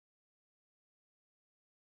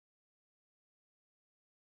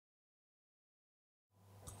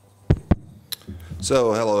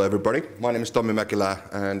So, hello everybody. My name is Tommi Mäkilä,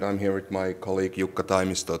 and I'm here with my colleague Jukka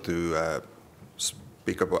Taimisto to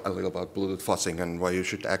speak a little about Bluetooth fuzzing and why you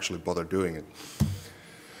should actually bother doing it.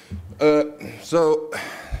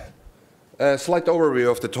 A slight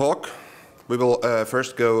overview of the talk. We will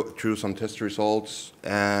first go through some test results,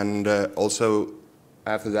 and also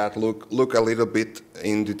after that look a little bit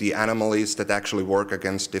into the anomalies that actually work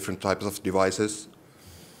against different types of devices,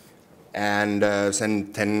 and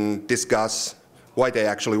then discuss why they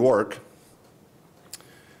actually work.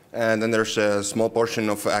 And then there's a small portion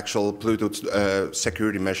of actual Bluetooth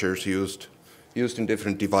security measures used in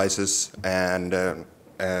different devices, and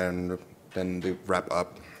then the wrap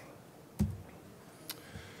up.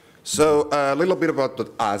 So a little bit about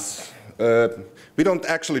us. We don't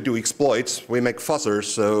actually do exploits. We make fuzzers,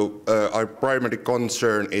 so our primary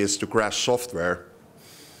concern is to crash software.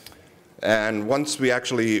 And once we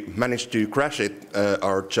actually manage to crash it,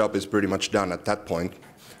 our job is pretty much done at that point.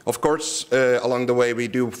 Of course, along the way, we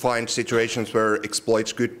do find situations where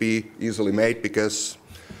exploits could be easily made, because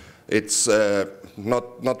it's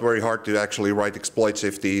not very hard to actually write exploits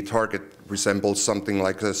if the target resembles something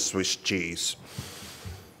like a Swiss cheese.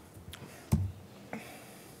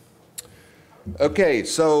 Okay,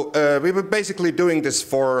 so we've been basically doing this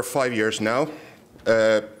for 5 years now.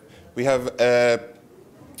 We have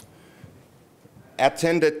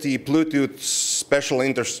attended the Bluetooth Special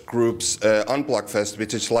Interest Group's Unplug Fest,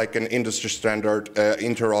 which is like an industry standard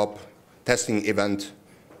interop testing event.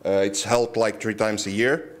 It's held like 3 times a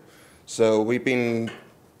year. So we've been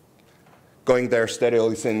going there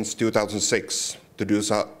steadily since 2006 to do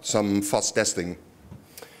some fuzz testing.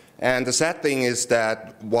 And the sad thing is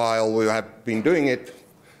that while we have been doing it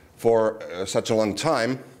for such a long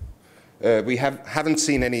time, we haven't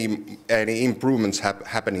seen any improvements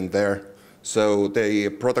happening there. So the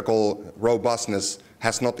protocol robustness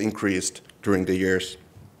has not increased during the years.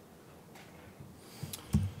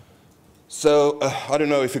 So I don't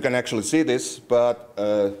know if you can actually see this, but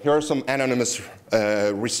here are some anonymous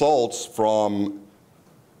results from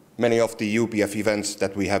many of the UPF events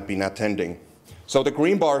that we have been attending. So the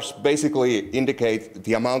green bars basically indicate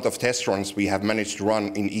the amount of test runs we have managed to run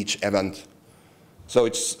in each event. So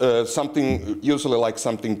it's usually like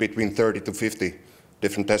something between 30 to 50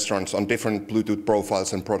 different test runs on different Bluetooth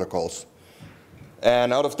profiles and protocols.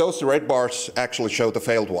 And out of those, the red bars actually show the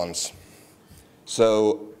failed ones.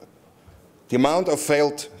 So the amount of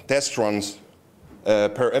failed test runs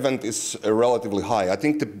per event is relatively high. I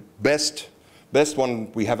think the best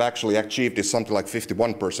one we have actually achieved is something like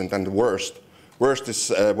 51%, and the worst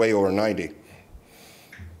is way over 90.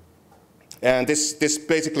 And this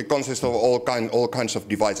basically consists of all kinds of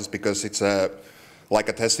devices, because it's like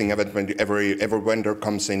a testing event when every vendor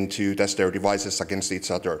comes in to test their devices against each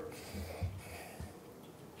other.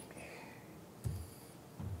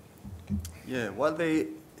 Yeah, well, the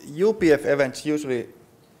UPF events usually,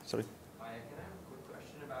 sorry. Can I have a quick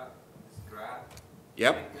question about this graph?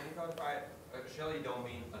 Yep. Can you clarify, surely you don't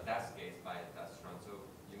mean a test case by a test run, so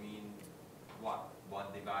you mean what? One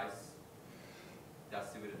device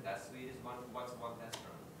test with a test suite is what's one test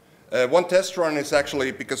run? One test run is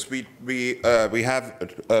actually because we have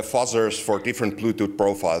fuzzers for different Bluetooth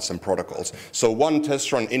profiles and protocols. So one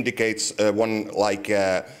test run indicates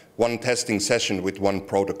one testing session with one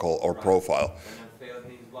protocol or profile. And then failed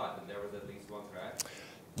means what? And there was at least one crash?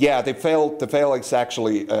 Yeah, the fail is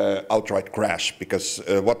actually outright crash, because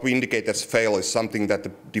what we indicate as fail is something that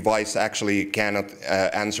the device actually cannot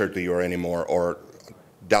answer to you anymore, or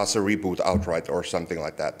does a reboot outright or something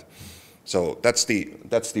like that. So that's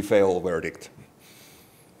the fail verdict.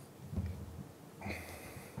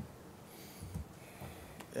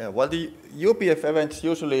 Yeah, well, the UPF events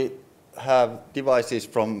usually have devices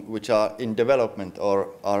which are in development or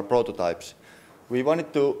are prototypes. We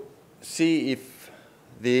wanted to see if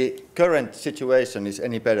the current situation is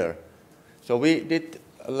any better. So we did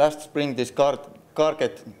last spring this car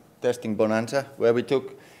kit testing bonanza, where we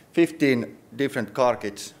took 15 different car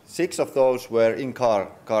kits. 6 of those were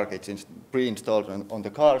in-car car kits pre-installed on the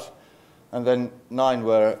cars, and then 9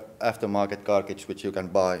 were aftermarket car kits which you can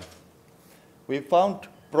buy. We found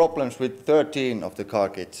problems with 13 of the car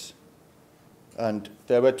kits, and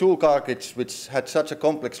there were 2 car kits which had such a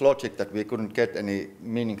complex logic that we couldn't get any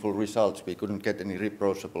meaningful results. We couldn't get any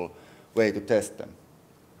reproducible way to test them.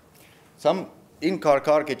 Some in-car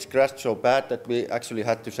car kits crashed so bad that we actually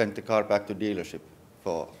had to send the car back to dealership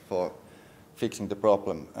for fixing the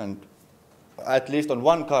problem. And at least on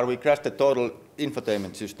one car, we crashed the total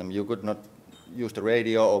infotainment system. You could not use the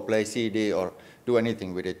radio or play CD or do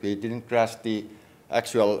anything with it. We didn't crash the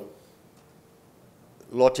actual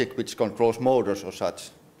logic which controls motors or such.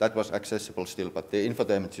 that was accessible still, but the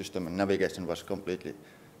infotainment system and navigation was completely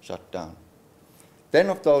shut down. 10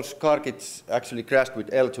 of those car kits actually crashed with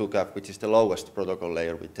L2CAP, which is the lowest protocol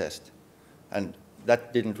layer we test. And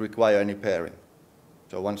that didn't require any pairing.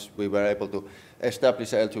 So once we were able to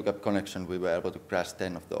establish a L2CAP connection, we were able to crash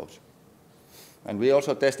 10 of those. And we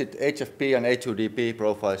also tested HFP and HUDP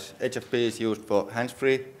profiles. HFP is used for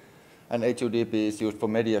hands-free, and HUDP is used for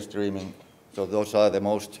media streaming. So those are the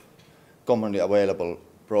most commonly available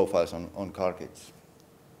profiles on car kits.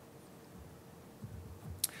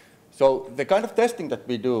 So the kind of testing that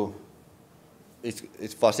we do is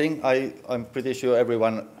fuzzing. I'm pretty sure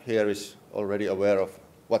everyone here is already aware of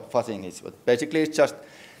what fuzzing is. But basically, it's just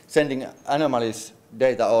sending anomalies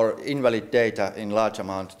data or invalid data in large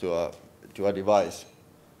amounts to a device.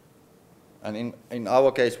 And in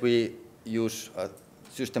our case, we use a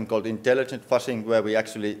system called intelligent fuzzing, where we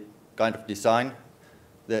actually kind of design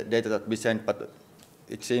the data that we send, but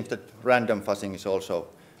it seems that random fuzzing is also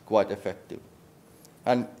quite effective.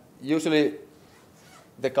 And usually,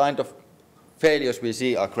 the kind of failures we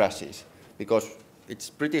see are crashes, because it's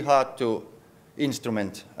pretty hard to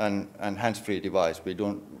instrument an hands-free device. We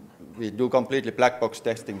do completely black box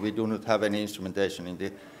testing. We do not have any instrumentation in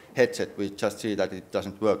the headset. We just see that it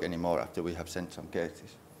doesn't work anymore after we have sent some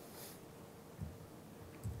cases.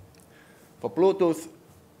 For Bluetooth,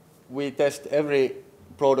 we test every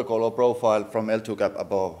protocol or profile from L2CAP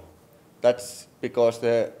above. That's because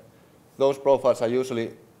those profiles are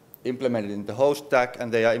usually implemented in the host stack,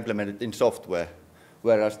 and they are implemented in software,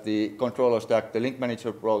 whereas the controller stack, the link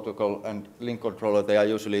manager protocol and link controller, they are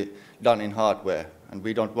usually done in hardware, and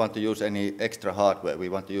we don't want to use any extra hardware. We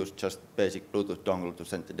want to use just basic Bluetooth dongle to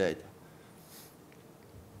send the data.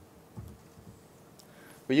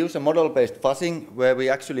 We use a model-based fuzzing, where we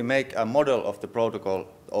actually make a model of the protocol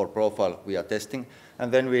or profile we are testing,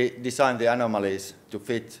 and then we design the anomalies to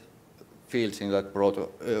fit fields in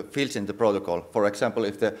the protocol. For example,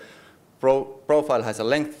 if the profile has a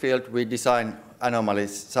length field, we design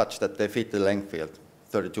anomalies such that they fit the length field.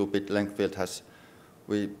 32-bit length field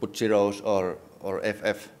we put zeros or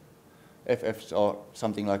FFs or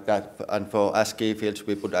something like that. And for ASCII fields,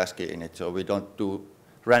 we put ASCII in it. So we don't do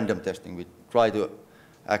random testing. We try to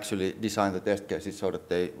actually design the test cases so that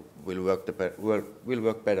they will work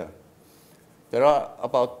better. There are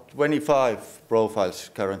about 25 profiles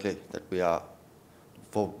currently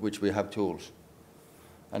for which we have tools.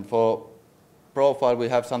 And for profile, we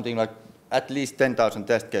have something like at least 10,000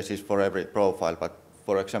 test cases for every profile. But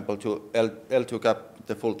for example, to L2CAP,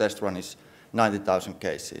 the full test run is 90,000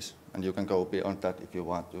 cases. And you can go beyond that if you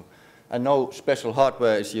want to. And no special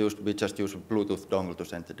hardware is used. We just use a Bluetooth dongle to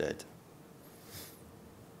send the data.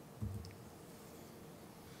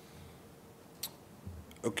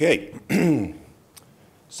 Okay.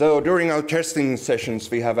 So during our testing sessions,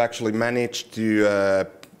 we have actually managed to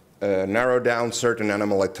narrow down certain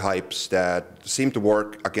anomaly types that seem to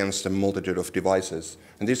work against a multitude of devices.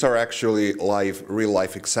 And these are actually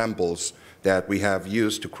real-life examples that we have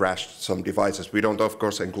used to crash some devices. We don't, of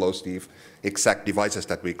course, enclose the exact devices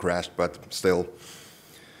that we crashed, but still.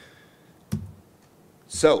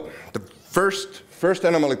 So the first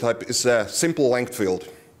anomaly type is a simple length field.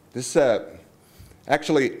 This is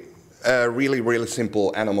actually a really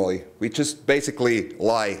simple anomaly. We just basically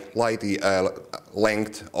lie the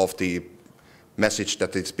length of the message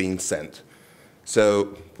that is being sent.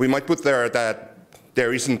 So we might put there that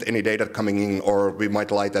there isn't any data coming in, or we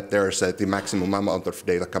might lie that there's the maximum amount of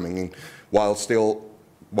data coming in, while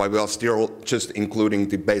we are still just including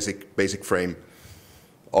the basic frame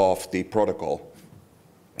of the protocol.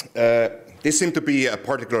 This seemed to be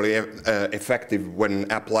particularly effective when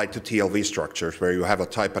applied to TLV structures, where you have a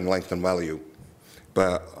type and length and value.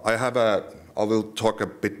 But I will talk a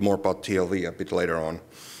bit more about TLV a bit later on.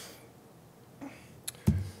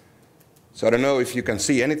 So I don't know if you can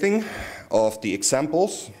see anything of the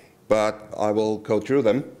examples, but I will go through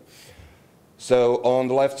them. So on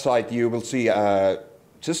the left side, you will see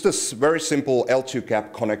just a very simple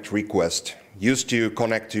L2CAP connect request used to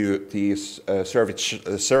connect to the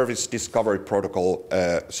service discovery protocol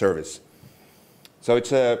service. So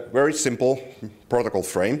it's a very simple protocol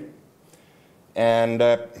frame. And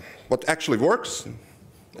what actually works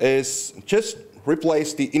is just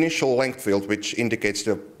replace the initial length field, which indicates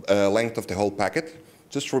the length of the whole packet.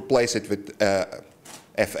 Just replace it with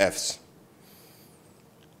FFs.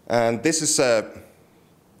 And this is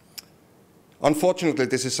unfortunately,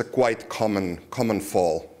 this is a quite common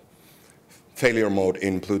failure mode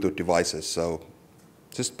in Bluetooth devices. So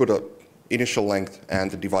just put an initial length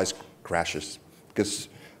and the device crashes. Because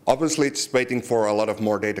obviously it's waiting for a lot of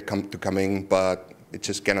more data to come in, but it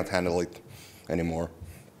just cannot handle it anymore.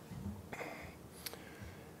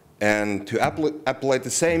 And to apply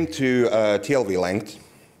the same to TLV length,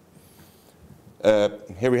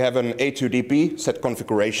 here we have an A2DP set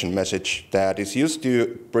configuration message that is used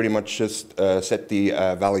to pretty much just set the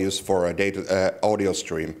values for a data audio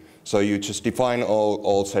stream. So you just define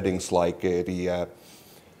all settings like the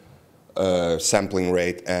sampling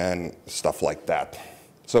rate and stuff like that.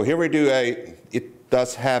 So here we do it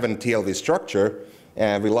does have a TLV structure,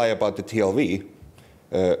 and we lie about the TLV,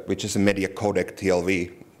 which is a media codec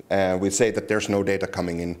TLV. And we say that there's no data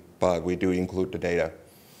coming in, but we do include the data.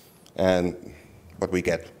 But we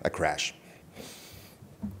get a crash.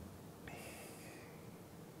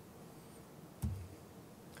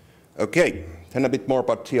 Okay, then a bit more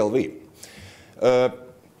about TLV.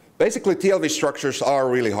 Basically, TLV structures are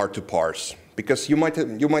really hard to parse because you might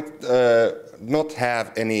not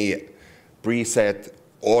have any preset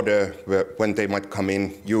order when they might come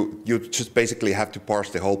in. You just basically have to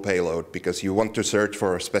parse the whole payload because you want to search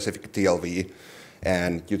for a specific TLV,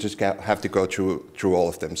 and you just have to go through all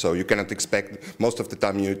of them. So you cannot expect, most of the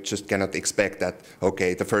time you just cannot expect that,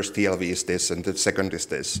 okay, the first TLV is this and the second is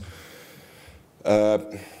this.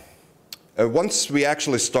 Once we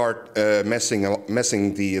actually start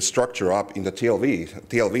messing the structure up in the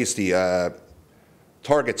TLVs, the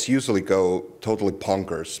targets usually go totally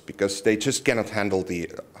bonkers because they just cannot handle the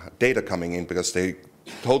data coming in because they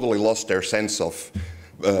totally lost their sense of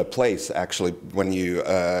place actually when you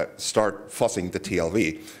start fuzzing the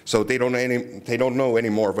TLV. So they don't know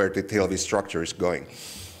anymore where the TLV structure is going.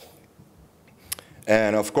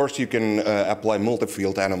 And of course you can apply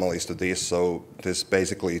multi-field anomalies to this. So this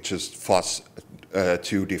basically just fuzz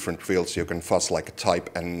two different fields. You can fuzz like a type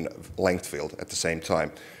and length field at the same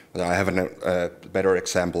time. But I have a better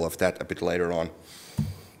example of that a bit later on.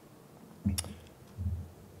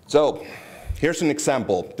 So here's an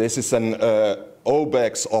example. This is an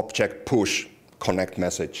OBEX object push connect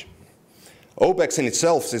message. OBEX in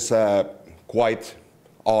itself is a quite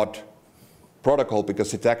odd protocol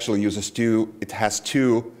because it actually has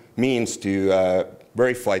two means to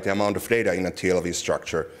verify the amount of data in a TLV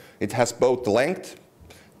structure. It has both the length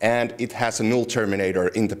and it has a null terminator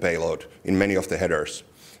in the payload in many of the headers.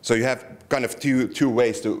 So you have kind of two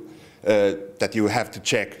ways to, that you have to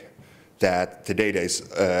check that the data is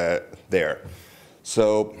there.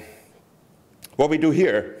 So what we do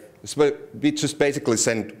here is we just basically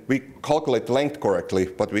we calculate the length correctly,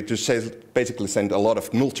 but we just basically send a lot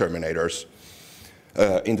of null terminators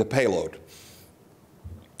in the payload.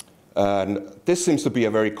 And this seems to be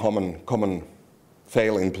a very common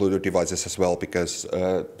fail in Bluetooth devices as well because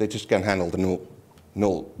they just can't handle the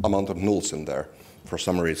null amount of nulls in there for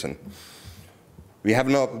some reason. We have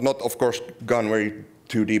not of course gone very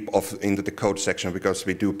too deep into the code section because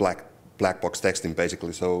we do black box texting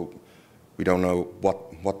basically, so we don't know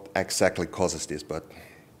what exactly causes this, but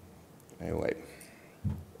anyway.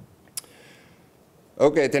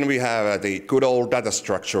 Okay, then we have the good old data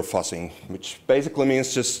structure fuzzing, which basically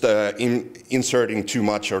means just inserting too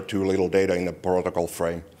much or too little data in a protocol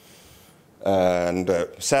frame. And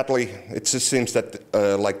sadly, it just seems that,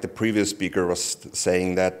 like the previous speaker was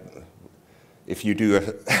saying, that if you do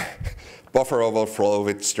a buffer overflow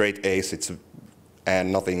with straight A's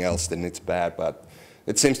and nothing else, then it's bad. But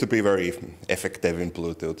it seems to be very effective in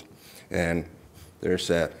Bluetooth. And there's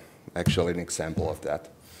actually an example of that.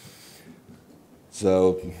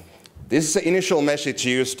 So this is the initial message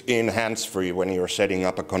used in hands-free when you're setting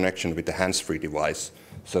up a connection with the hands-free device.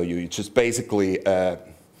 So you just basically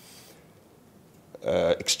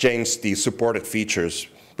exchange the supported features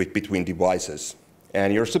between devices.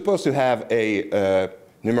 And you're supposed to have a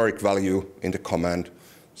numeric value in the command.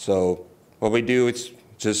 So what we do is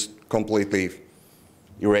just completely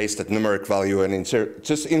erase that numeric value and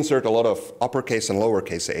just insert a lot of uppercase and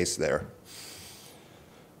lowercase a's there.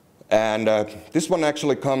 And this one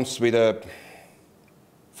actually comes with a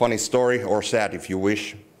funny story, or sad if you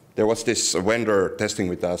wish. There was this vendor testing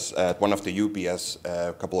with us at one of the UPS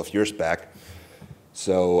a couple of years back.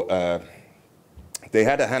 So they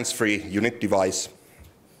had a hands-free unique device,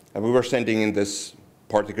 and we were sending in this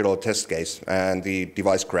particular test case, and the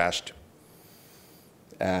device crashed.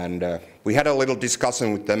 And we had a little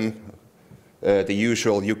discussion with them, the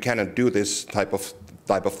usual, you cannot do this type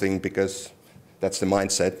of thing because that's the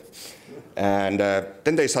mindset. And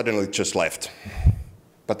then they suddenly just left.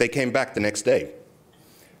 But they came back the next day.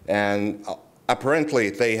 And apparently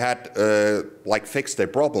they had like fixed their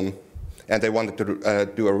problem, and they wanted to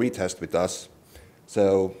do a retest with us.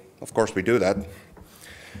 So of course we do that.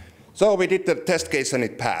 So we did the test case and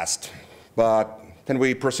it passed. But then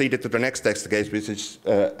we proceeded to the next test case, which is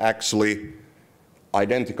actually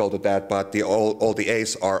identical to that, but all the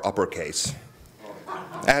A's are uppercase.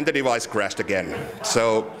 and the device crashed again.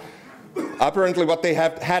 So apparently what they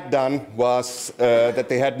had done was that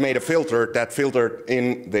they had made a filter that filtered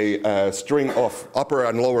in the string of upper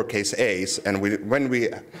and lowercase a's, and when we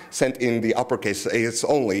sent in the uppercase a's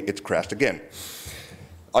only, it crashed again.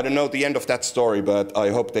 I don't know the end of that story, but I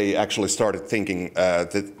hope they actually started thinking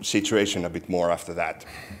the situation a bit more after that.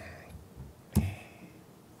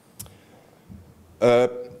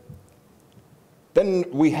 Then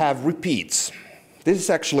we have repeats. This is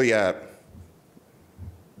actually a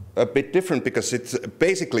bit different because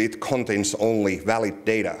it contains only valid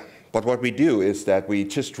data. But what we do is that we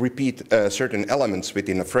just repeat certain elements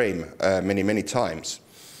within a frame many, many times.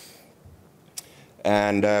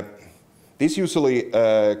 And these usually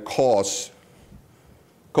cause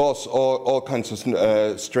all kinds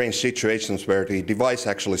of strange situations where the device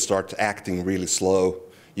actually starts acting really slow.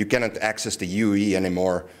 You cannot access the UE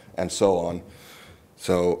anymore, and so on.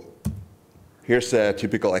 So here's a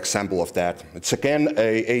typical example of that. It's again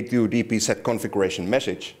a A2 DeepSec configuration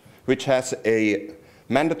message, which has a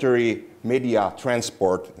mandatory media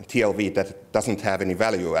transport TLV that doesn't have any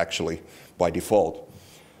value actually by default.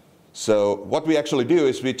 So what we actually do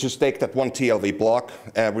is we just take that one TLV block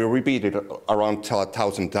and we repeat it around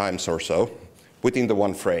 1,000 times or so within the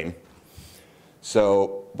one frame.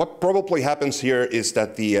 So what probably happens here is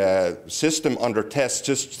that the system under test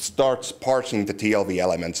just starts parsing the TLV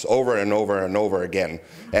elements over and over and over again.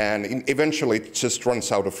 And eventually it just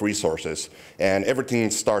runs out of resources. And everything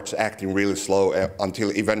starts acting really slow until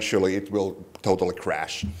eventually it will totally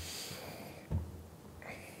crash.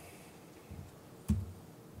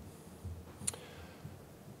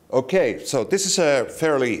 Okay, so this is a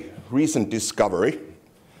fairly recent discovery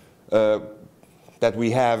that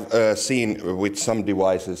we have seen with some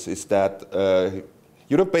devices, is that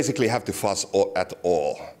you don't basically have to fuzz at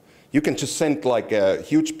all. You can just send like a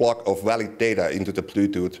huge block of valid data into the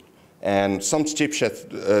Bluetooth, and some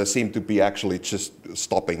chipsets seem to be actually just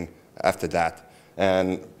stopping after that,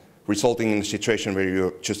 and resulting in a situation where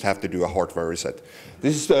you just have to do a hardware reset.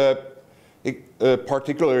 This is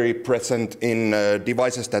particularly present in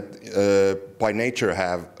devices that by nature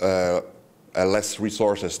have less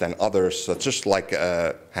resources than others, so just like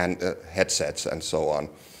headsets and so on.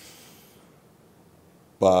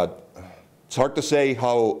 But it's hard to say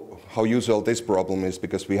how usual this problem is,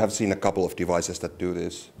 because we have seen a couple of devices that do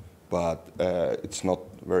this, but it's not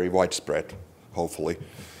very widespread, hopefully.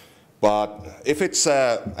 But if it's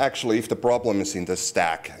actually, if the problem is in the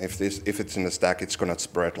stack, if it's in the stack, it's going to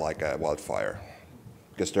spread like a wildfire,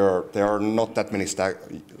 because there are not that many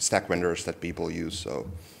stack vendors that people use. So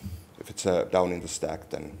if it's down in the stack,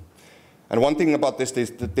 then. And one thing about this is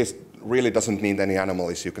that this really doesn't need any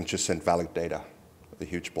anomalies. You can just send valid data with a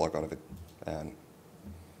huge block out of it. And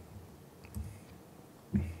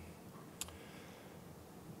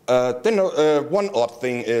then one odd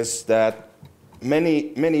thing is that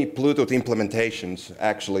many Bluetooth implementations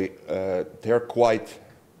actually they're quite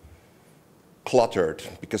cluttered,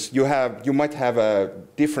 because you might have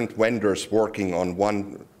different vendors working on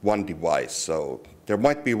one device. So there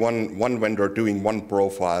might be one vendor doing one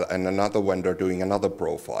profile and another vendor doing another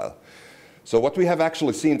profile. So what we have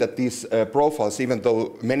actually seen that these profiles, even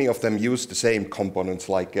though many of them use the same components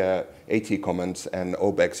like AT commands and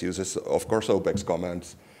OBEX uses, of course, OBEX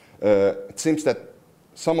commands, it seems that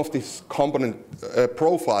some of these component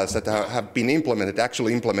profiles that have been implemented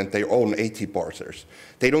actually implement their own AT parsers.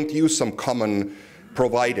 They don't use some common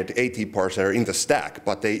provided AT parser in the stack,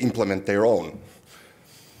 but they implement their own.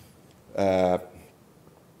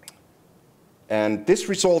 And this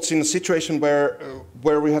results in a situation where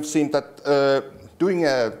we have seen that doing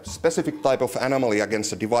a specific type of anomaly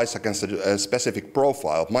against a device against a specific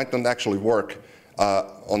profile might not actually work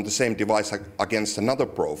on the same device against another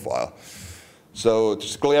profile. So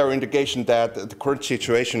there's a clear indication that the current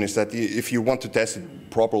situation is that if you want to test it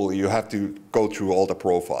properly, you have to go through all the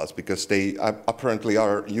profiles, because they apparently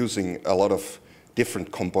are using a lot of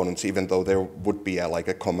different components, even though there would be like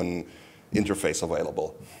a common interface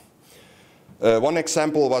available. One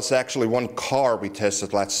example was actually one car we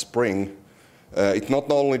tested last spring. It not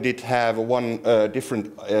only did have one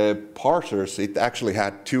different parsers, it actually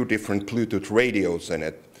had two different Bluetooth radios in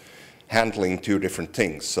it, handling two different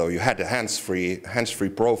things. So you had a hands-free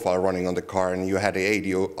profile running on the car, and you had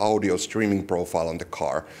an audio streaming profile on the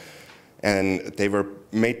car. And they were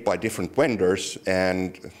made by different vendors,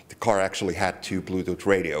 and the car actually had two Bluetooth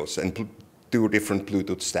radios and two different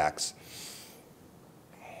Bluetooth stacks.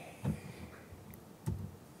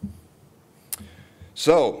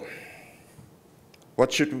 So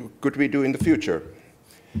what could we do in the future?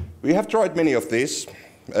 We have tried many of these.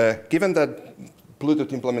 Given that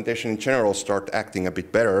Bluetooth implementation in general start acting a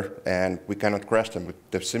bit better, and we cannot crash them with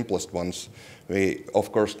the simplest ones, we,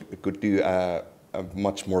 of course, could do a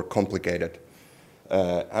much more complicated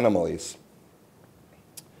anomalies.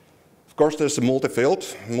 Of course, there's a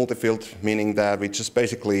multi-field meaning that we just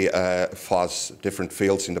basically fuzz different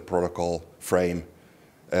fields in the protocol frame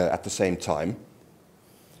at the same time.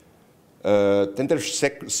 Then there's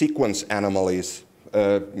sequence anomalies,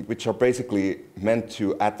 which are basically meant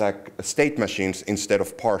to attack state machines instead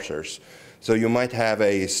of parsers. So you might have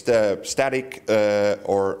a static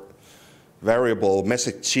or variable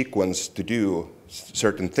message sequence to do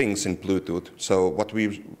certain things in Bluetooth. So what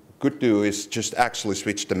we could do is just actually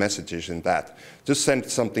switch the messages in that. Just send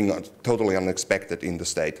something totally unexpected in the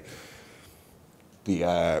state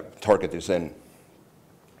the target is in.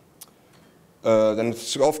 Then,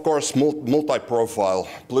 of course, multi-profile.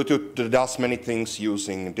 Bluetooth does many things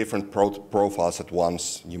using different profiles at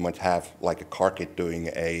once. You might have like a car kit doing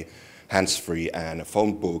a hands-free and a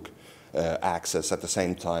phone book access at the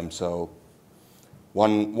same time. So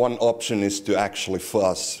one option is to actually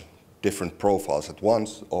fuzz different profiles at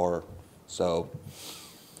once or so.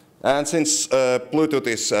 And since Bluetooth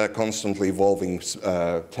is constantly evolving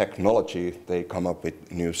technology, they come up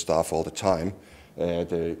with new stuff all the time.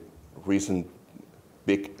 The recent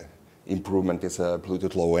big improvement is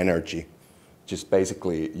Bluetooth Low Energy, just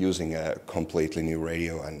basically using a completely new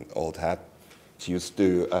radio and all that. It's used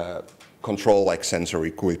to control like sensor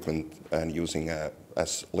equipment and using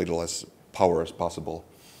as little as power as possible.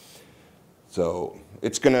 So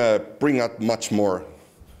it's going to bring up much more,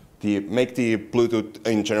 make the Bluetooth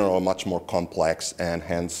in general much more complex, and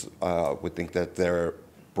hence we think that there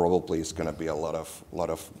probably is going to be a lot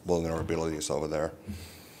of vulnerabilities over there.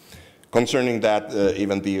 Concerning that,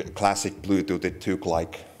 even the classic Bluetooth, it took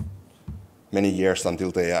like many years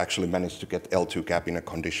until they actually managed to get L2 cap in a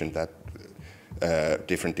condition that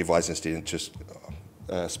different devices didn't just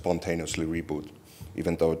spontaneously reboot,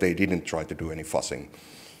 even though they didn't try to do any fuzzing.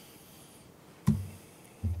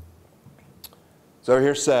 So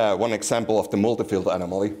here's one example of the multi-field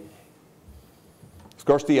anomaly. Of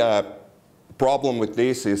course, the problem with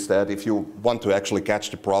this is that if you want to actually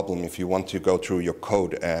catch the problem, if you want to go through your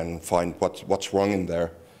code and find what's wrong in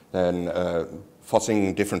there, then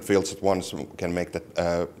fuzzing different fields at once can make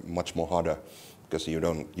that much more harder, because you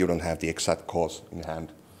don't have the exact cause in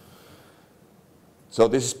hand. So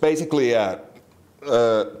this is basically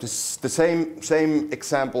the same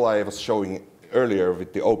example I was showing earlier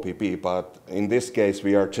with the OPP, but in this case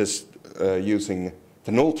we are just using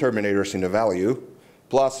the null terminators in the value,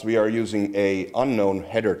 plus we are using a unknown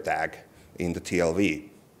header tag in the TLV.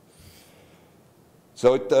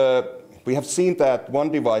 So we have seen that one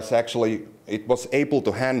device actually, it was able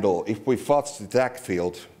to handle, if we fuzzed the tag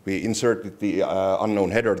field, we inserted the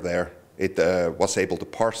unknown header there, it was able to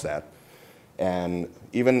parse that. And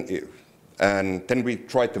then we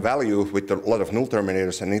tried the value with a lot of null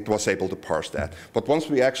terminators, and it was able to parse that. But once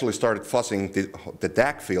we actually started fuzzing the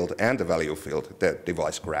DAG field and the value field, the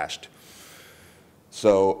device crashed.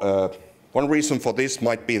 So one reason for this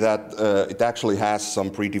might be that it actually has some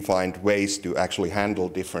predefined ways to actually handle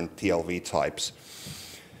different TLV types.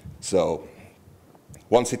 So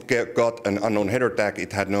once it got an unknown header tag,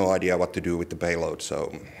 it had no idea what to do with the payload,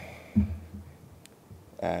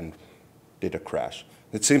 and did a crash.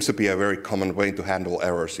 It seems to be a very common way to handle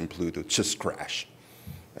errors in Bluetooth, just crash,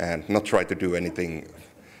 and not try to do anything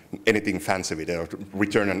fancy with it, or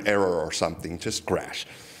return an error or something, just crash.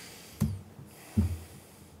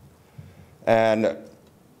 And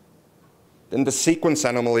then the sequence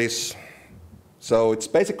anomalies, so it's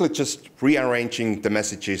basically just rearranging the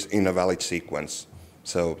messages in a valid sequence.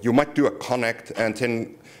 So you might do a connect, and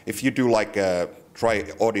then if you do like try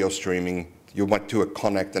audio streaming, you might do a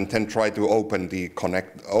connect and then try to open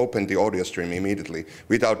the audio stream immediately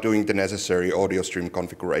without doing the necessary audio stream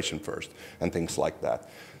configuration first and things like that.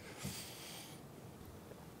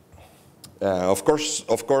 Of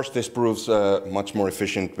course, this proves much more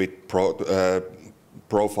efficient with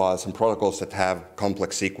profiles and protocols that have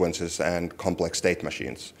complex sequences and complex state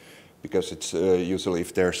machines, because it's usually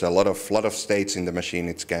if there's a lot of states in the machine,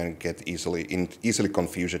 it can get easily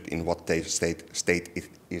confused in what state it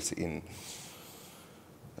is in.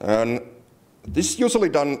 And this is usually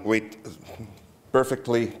done with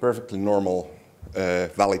perfectly normal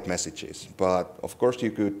valid messages, but of course you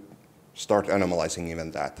could start analyzing even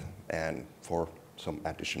that, and for some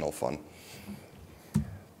additional fun.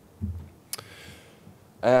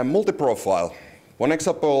 Multi-profile. One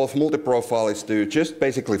example of multi-profile is to just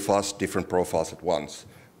basically fuzz different profiles at once.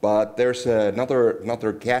 But there's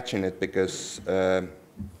another catch in it, because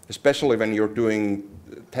especially when you're doing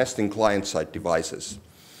testing client-side devices.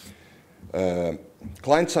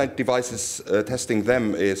 Client-side devices, testing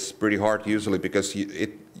them is pretty hard usually because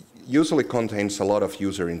it usually contains a lot of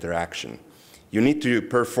user interaction. You need to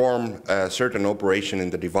perform a certain operation in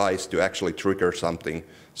the device to actually trigger something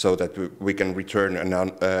so that we can return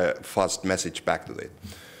a fast message back to it.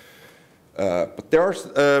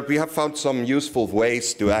 But we have found some useful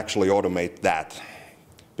ways to actually automate that,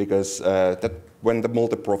 because when the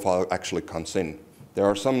multi-profile actually comes in, there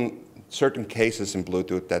are some certain cases in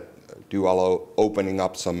Bluetooth that do allow opening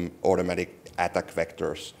up some automatic attack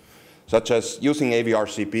vectors, such as using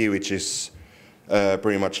AVRCP, which is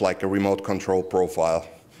pretty much like a remote control profile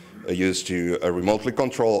used to remotely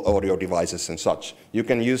control audio devices and such. You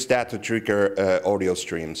can use that to trigger audio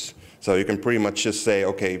streams. So you can pretty much just say,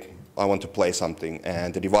 okay, I want to play something,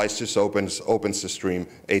 and the device just opens the stream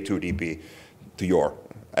A2DP to your,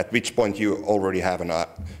 at which point you already have a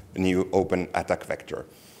new open attack vector.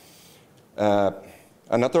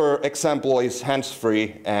 Another example is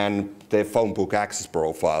hands-free and the phone book access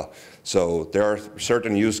profile. So there are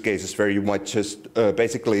certain use cases where you might just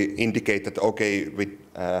basically indicate that, okay, with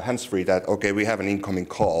hands-free, that, okay, we have an incoming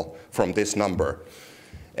call from this number.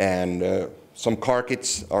 And some car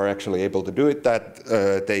kits are actually able to do it, that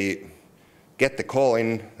they get the call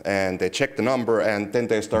in and they check the number, and then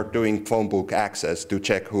they start doing phone book access to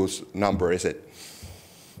check whose number is it.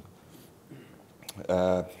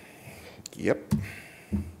 Yep.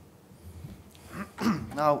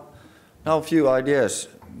 Now a few ideas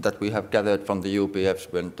that we have gathered from the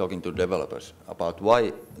UPFs when talking to developers about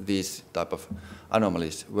why these type of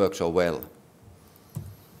anomalies work so well.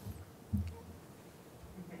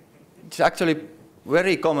 It's actually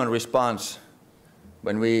very common response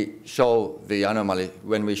when we show the anomaly,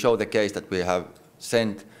 when we show the case that we have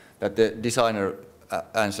sent, that the designer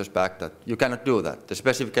answers back that you cannot do that. The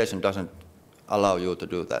specification doesn't allow you to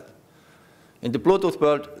do that. In the Bluetooth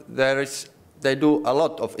world, they do a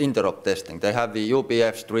lot of interrupt testing. They have the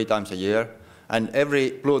UPFs 3 times a year, and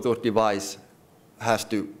every Bluetooth device has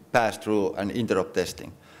to pass through an interrupt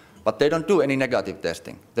testing. But they don't do any negative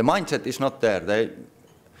testing. The mindset is not there.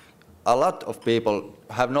 A lot of people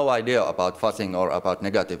have no idea about fuzzing or about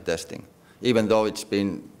negative testing, even though it's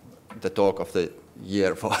been the talk of the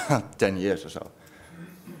year for 10 years or so.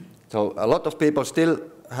 So a lot of people still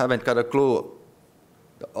haven't got a clue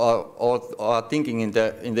or are thinking in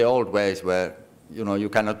the old ways where you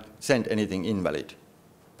cannot send anything invalid,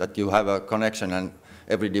 that you have a connection and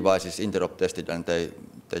every device is interrupt tested, and they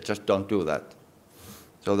just don't do that.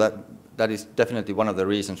 So that is definitely one of the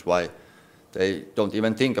reasons why they don't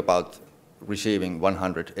even think about receiving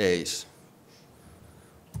 100 A's.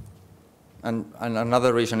 And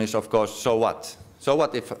another reason is, of course, so what? So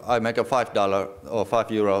what if I make a $5 or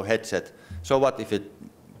 €5 headset? So what if it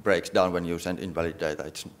breaks down when you send invalid data?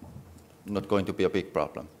 It's not going to be a big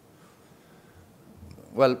problem.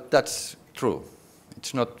 Well, that's true.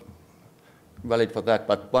 It's not valid for that,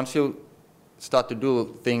 but once you start to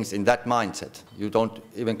do things in that mindset, you don't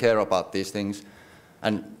even care about these things,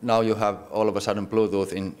 and now you have all of a sudden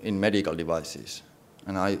Bluetooth in medical devices.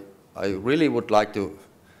 And I really would like to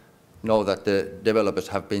know that the developers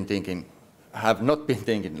have not been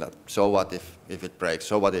thinking that, so what if it breaks,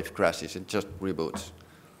 so what if it crashes, it just reboots.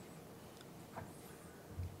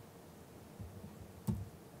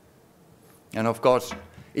 And of course,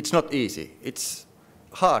 it's not easy. It's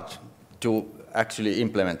hard to actually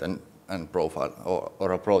implement an profile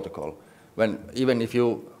or a protocol. Even if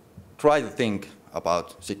you try to think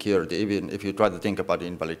about security, even if you try to think about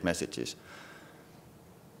invalid messages.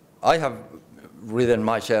 I have written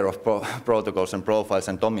my share of protocols and profiles,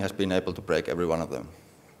 and Tommy has been able to break every one of them,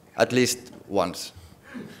 at least once.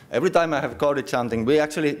 Every time I have coded something, we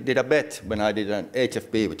actually did a bet when I did an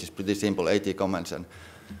HFP, which is pretty simple, 80 commands, and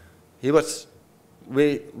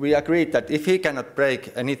we agreed that if he cannot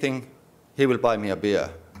break anything, he will buy me a beer.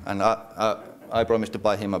 And I promised to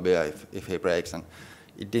buy him a beer if he breaks, and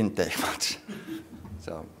it didn't take much.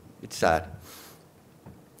 So it's sad.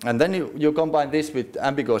 And then you combine this with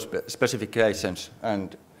ambiguous specifications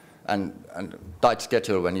and tight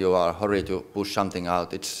schedule when you are hurried to push something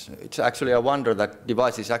out. It's actually a wonder that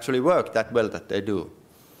devices actually work that well that they do.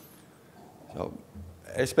 So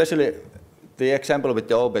especially the example with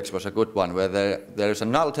the OBEX was a good one, where there is a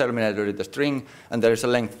null terminator in the string and there is a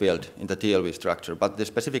length field in the TLV structure, but the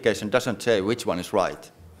specification doesn't say which one is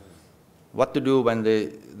right. What to do when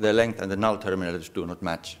the length and the null terminators do not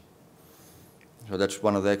match. So that's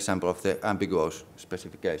one of the examples of the ambiguous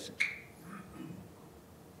specification.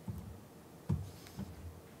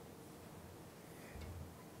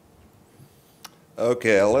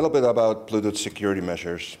 Okay, a little bit about Bluetooth security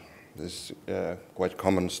measures. This is quite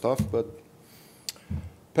common stuff, but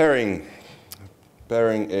pairing.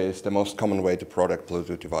 Pairing is the most common way to protect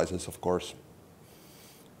Bluetooth devices, of course.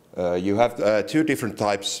 You have two different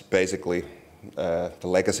types, basically. The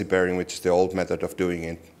legacy pairing, which is the old method of doing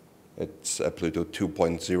it. It's Bluetooth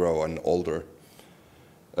 2.0 and older.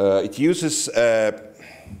 It uses,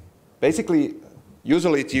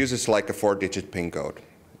 usually it uses like a 4-digit PIN code.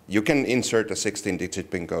 You can insert a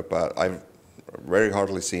 16-digit PIN code, but I've very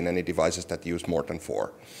hardly seen any devices that use more than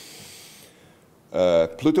 4.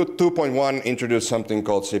 Bluetooth 2.1 introduced something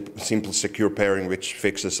called simple secure pairing, which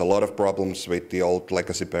fixes a lot of problems with the old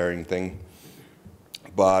legacy pairing thing.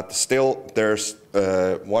 But still, there's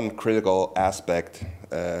one critical aspect.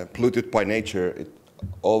 Bluetooth by nature, it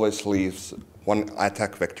always leaves one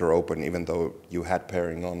attack vector open, even though you had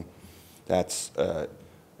pairing on. That's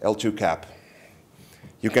L2 cap.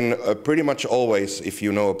 You can pretty much always, if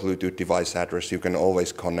you know a Bluetooth device address, you can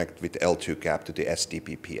always connect with L2 cap to the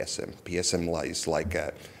SDP PSM. PSM is like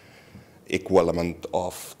an equivalent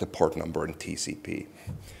of the port number in TCP.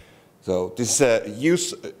 So this is a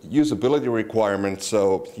usability requirement,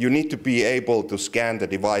 so you need to be able to scan the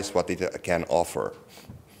device what it can offer.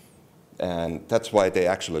 And that's why they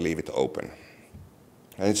actually leave it open.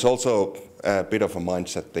 And it's also a bit of a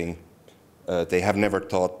mindset thing. They have never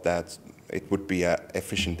thought that it would be an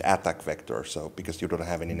efficient attack vector, so because you don't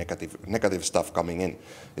have any negative stuff coming in.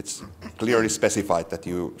 It's clearly specified that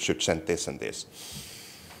you should send this and this.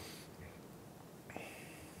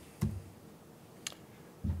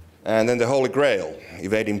 And then the holy grail,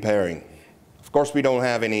 evading pairing. Of course, we don't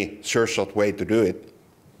have any sure-shot way to do it,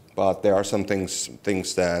 but there are some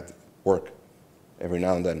things that work every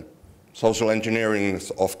now and then. Social engineering is,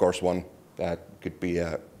 of course, one that could be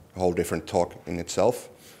a whole different talk in itself.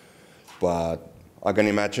 But I can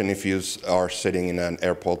imagine if you are sitting in an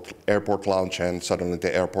airport lounge and suddenly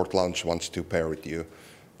the airport lounge wants to pair with you,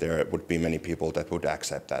 there would be many people that would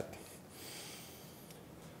accept that.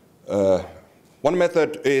 One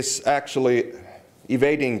method is actually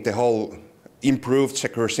evading the whole improved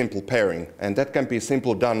secure simple pairing, and that can be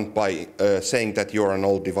simply done by saying that you're an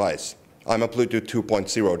old device. I'm a Bluetooth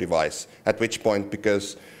 2.0 device, at which point,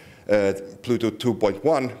 because Bluetooth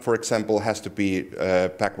 2.1, for example, has to be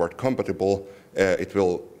backward compatible, it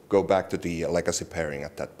will go back to the legacy pairing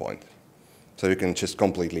at that point. So you can just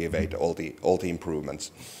completely evade all the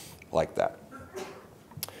improvements like that.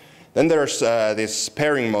 Then there's this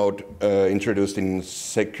pairing mode introduced in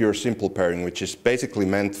secure simple pairing, which is basically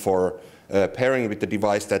meant for pairing with the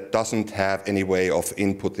device that doesn't have any way of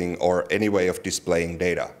inputting or any way of displaying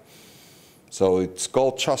data. So it's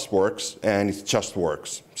called just works, and it just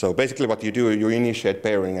works. So basically what you do, you initiate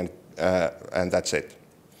pairing, and that's it.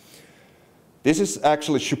 This is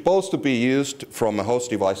actually supposed to be used from a host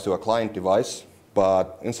device to a client device,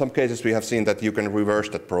 but in some cases we have seen that you can reverse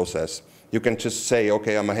that process. You can just say,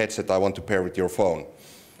 okay, I'm a headset, I want to pair with your phone.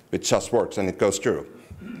 It just works, and it goes through.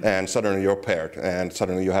 And suddenly you're paired, and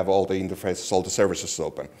suddenly you have all the interfaces, all the services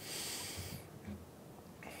open.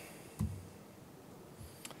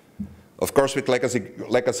 Of course, with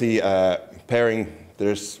legacy pairing,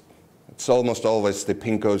 it's almost always the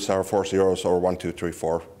PIN codes are 4 zeros or 1, 2, 3,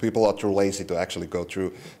 4. People are too lazy to actually go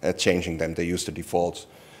through changing them. They use the defaults.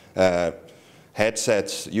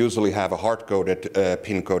 Headsets usually have a hard-coded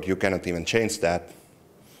PIN code. You cannot even change that.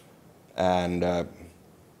 And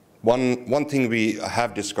one thing we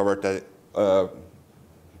have discovered that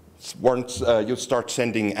once you start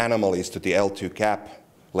sending anomalies to the L2 cap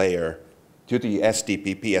layer, to the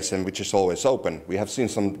SDP PSM, which is always open, we have seen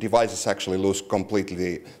some devices actually lose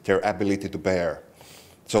completely their ability to pair.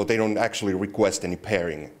 So they don't actually request any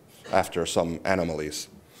pairing after some anomalies.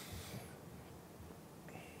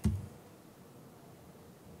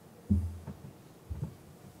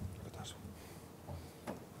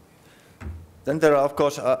 Then there are, of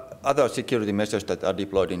course, other security measures that are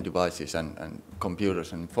deployed in devices and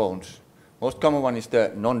computers and phones. Most common one is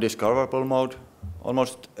the non-discoverable mode.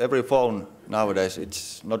 Almost every phone nowadays,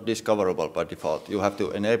 it's not discoverable by default. You have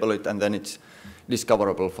to enable it, and then it's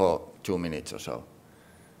discoverable for 2 minutes or so.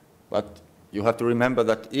 But you have to remember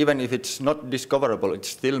that even if it's not discoverable, it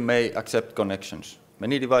still may accept connections.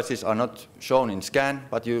 Many devices are not shown in scan,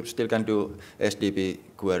 but you still can do SDP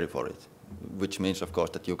query for it, which means, of course,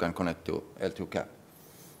 that you can connect to L2 cap.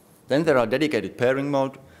 Then there are dedicated pairing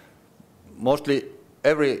mode. Mostly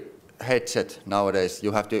every headset nowadays,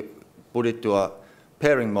 you have to put it to a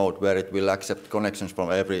pairing mode where it will accept connections from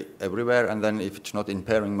everywhere, and then if it's not in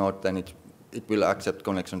pairing mode, then it will accept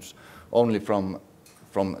connections only from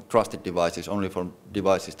trusted devices, only from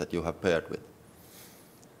devices that you have paired with.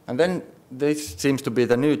 And then this seems to be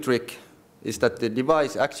the new trick, is that the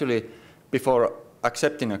device actually, before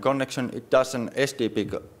accepting a connection, it does an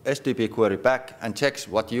SDP query back and checks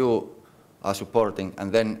what you are supporting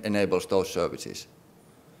and then enables those services.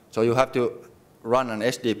 So you have to run an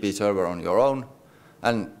SDP server on your own,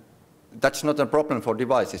 and that's not a problem for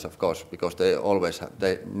devices, of course, because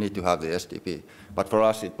they need to have the SDP. But for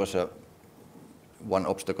us, it was one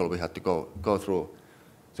obstacle we had to go through.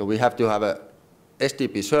 So we have to have a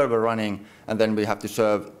SDP server running, and then we have to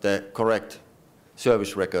serve the correct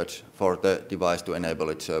service records for the device to enable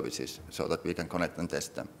its services so that we can connect and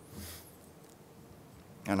test them.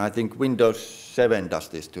 And I think Windows 7 does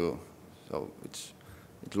this too. So it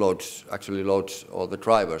actually loads all the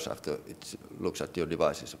drivers after it looks at your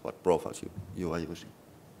devices, what profiles you are using.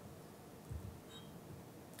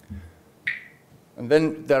 And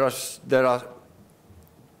then there are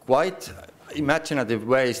quite imaginative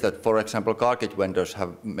ways that, for example, car kit vendors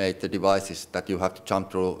have made the devices that you have to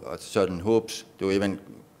jump through certain hoops to even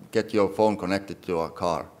get your phone connected to a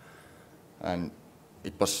car. And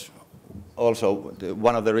it was also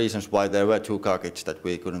one of the reasons why there were 2 car kits that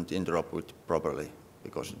we couldn't interop with properly,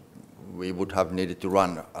 because we would have needed to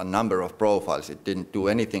run a number of profiles. It didn't do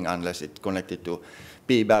anything unless it connected to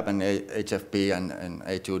PBAP and HFP and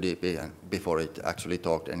A2DP and before it actually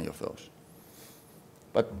talked any of those.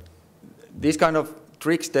 But these kind of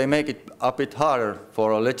tricks, they make it a bit harder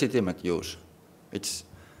for a legitimate use. It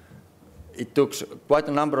took quite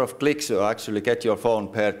a number of clicks to actually get your phone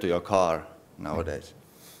paired to your car nowadays.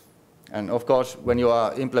 And of course, when you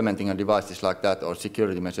are implementing a devices like that or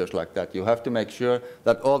security measures like that, you have to make sure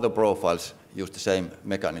that all the profiles use the same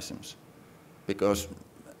mechanisms. Because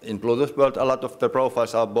in Bluetooth world, a lot of the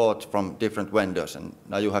profiles are bought from different vendors, and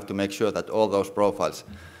now you have to make sure that all those profiles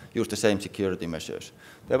use the same security measures.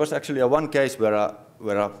 There was actually one case where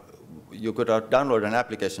you could download an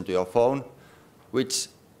application to your phone which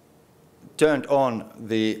turned on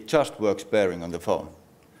the JustWorks pairing on the phone.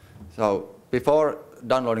 So before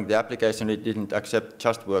downloading the application, it didn't accept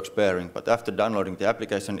JustWorks pairing, but after downloading the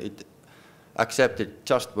application, it accepted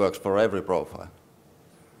JustWorks for every profile.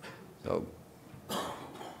 So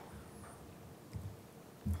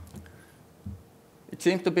it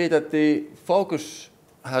seems to be that the focus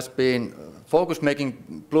making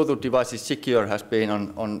Bluetooth devices secure has been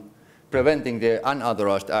on preventing the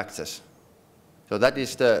unauthorized access. So that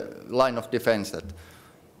is the line of defense, that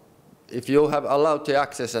if you have allowed the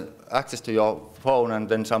access to your phone and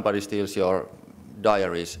then somebody steals your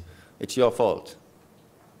diaries, it's your fault.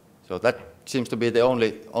 So that seems to be the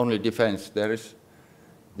only defense. There is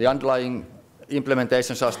the underlying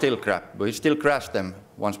implementations are still crap. We still crash them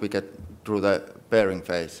once we get through the pairing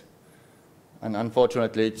phase. And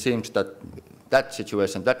unfortunately, it seems that that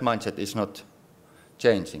situation, that mindset is not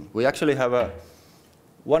changing. We actually have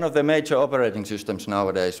one of the major operating systems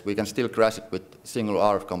nowadays, we can still crash it with single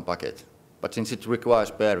RFCOM packet. But since it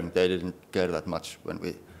requires pairing, they didn't care that much when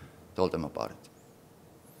we told them about it.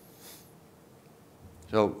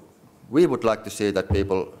 So we would like to see that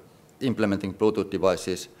people implementing Bluetooth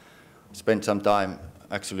devices spend some time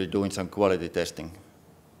actually doing some quality testing,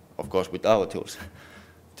 of course with our tools,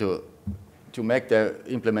 to make their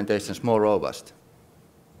implementations more robust.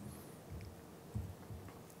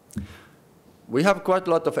 We have quite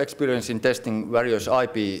a lot of experience in testing various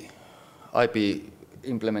IP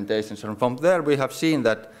implementations, and from there we have seen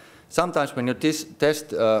that sometimes when you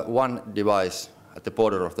test one device at the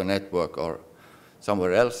border of the network or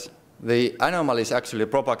somewhere else, the anomalies actually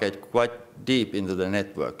propagate quite deep into the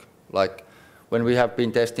network. Like when we have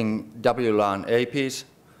been testing WLAN APs,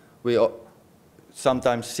 we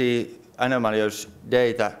sometimes see anomalous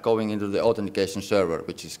data going into the authentication server,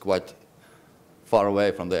 which is quite far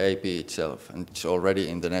away from the AP itself, and it's already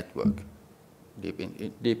in the network,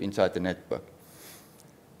 deep inside the network.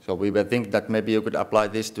 So we were thinking that maybe you could apply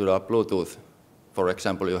this to the Bluetooth. For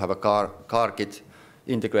example, you have a car kit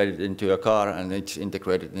integrated into your car, and it's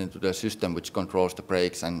integrated into the system which controls the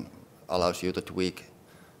brakes and allows you to tweak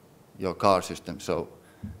your car system. So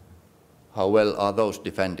how well are those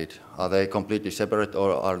defended? Are they completely separate,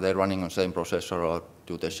 or are they running on the same processor, or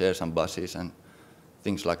do they share some buses and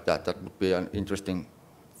things like that? That would be an interesting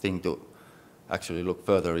thing to actually look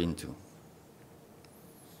further into.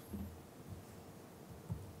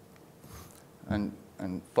 And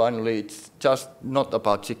finally, it's just not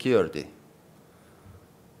about security.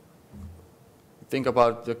 Think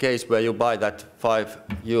about the case where you buy that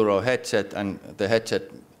 €5 headset and the headset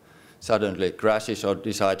suddenly crashes or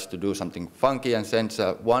decides to do something funky and sends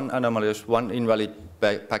one anomalous, one invalid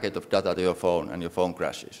packet of data to your phone, and your phone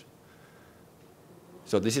crashes.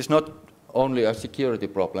 So this is not only a security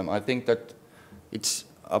problem. I think that it's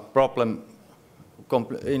a problem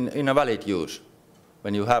in a valid use.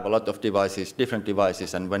 When you have a lot of devices, different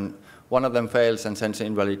devices, and when one of them fails and sends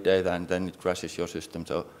invalid data, and then it crashes your system.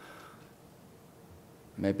 So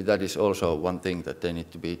maybe that is also one thing that they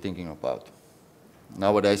need to be thinking about.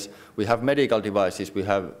 Nowadays, we have medical devices, we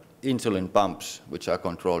have insulin pumps, which are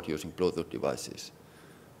controlled using Bluetooth devices.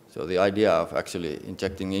 So the idea of actually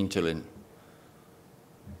injecting insulin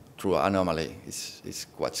through an anomaly is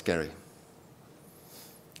quite scary.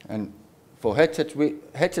 And for headsets,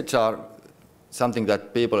 headsets are something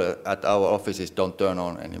that people at our offices don't turn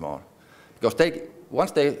on anymore. Because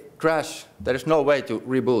once they crash, there is no way to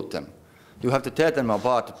reboot them. You have to tear them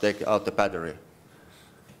apart to take out the battery.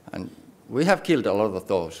 And we have killed a lot of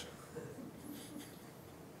those.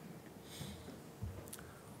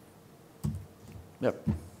 Yep.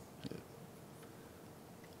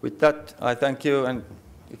 With that, I thank you, and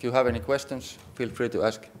if you have any questions, feel free to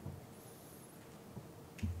ask.